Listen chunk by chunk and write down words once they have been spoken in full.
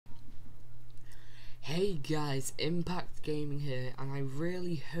Hey guys, Impact Gaming here, and I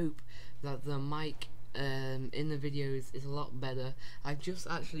really hope that the mic in the videos is a lot better. I've just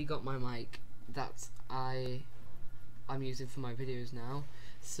actually got my mic that I'm using for my videos now.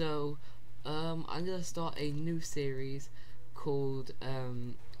 So I'm gonna start a new series called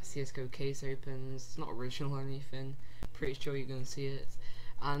CSGO Case Opens. It's not original or anything. Pretty sure you're gonna see it.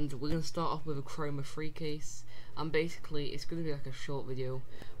 And we're going to start off with a Chroma free case, and basically it's going to be like a short video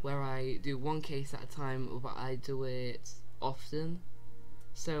where I do one case at a time, but I do it often.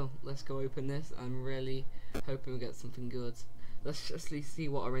 So let's go open this. I'm really hoping we get something good. Let's just see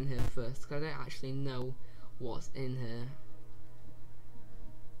what are in here first, because I don't actually know what's in here.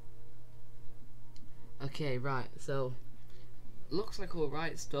 Okay, right, so looks like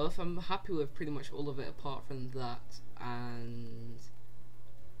alright stuff. I'm happy with pretty much all of it apart from that and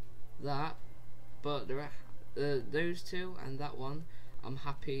that, but those two and that one, I'm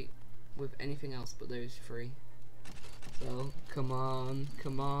happy with anything else but those three. So come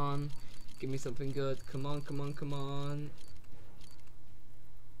on, give me something good. Come on.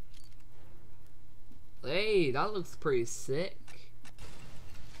 Hey, that looks pretty sick.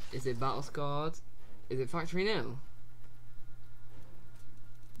 Is it battle scarred? Is it factory new?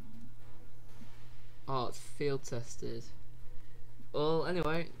 Oh, it's field tested. Well,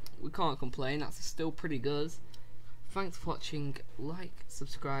 anyway, we can't complain. That's still pretty good. Thanks for watching. Like,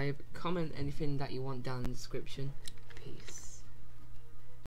 subscribe, comment anything that you want down in the description. Peace.